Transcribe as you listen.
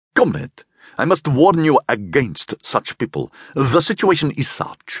Comrade, I must warn you against such people. The situation is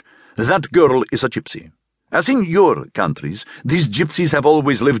such. That girl is a gypsy. As in your countries, these gypsies have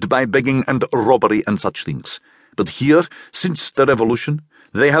always lived by begging and robbery and such things. But here, since the revolution,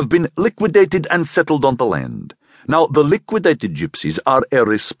 they have been liquidated and settled on the land. Now, the liquidated gypsies are a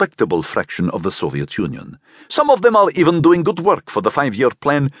respectable fraction of the Soviet Union. Some of them are even doing good work for the 5-year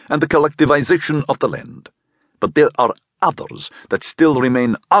plan and the collectivization of the land. But there are others that still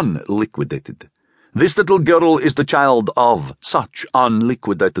remain unliquidated. This little girl is the child of such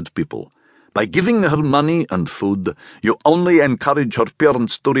unliquidated people. By giving her money and food, you only encourage her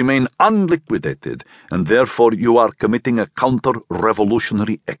parents to remain unliquidated, and therefore you are committing a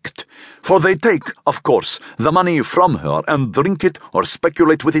counter-revolutionary act. For they take, of course, the money from her and drink it or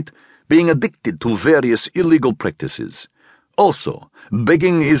speculate with it, being addicted to various illegal practices. Also,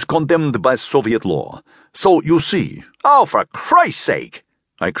 begging is condemned by Soviet law. So, you see— "Oh, for Christ's sake!"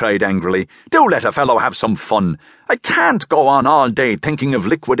 I cried angrily. "Do let a fellow have some fun. I can't go on all day thinking of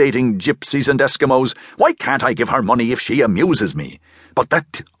liquidating gypsies and Eskimos. Why can't I give her money if she amuses me?" "But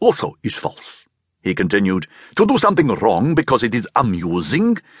that also is false," he continued. "To do something wrong because it is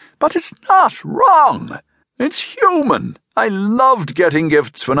amusing? But it's not wrong. It's human. I loved getting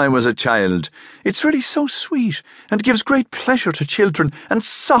gifts when I was a child. It's really so sweet and gives great pleasure to children and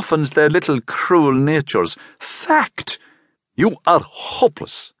softens their little cruel natures. Fact." "You are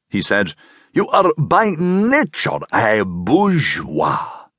hopeless," he said. "You are by nature a bourgeois."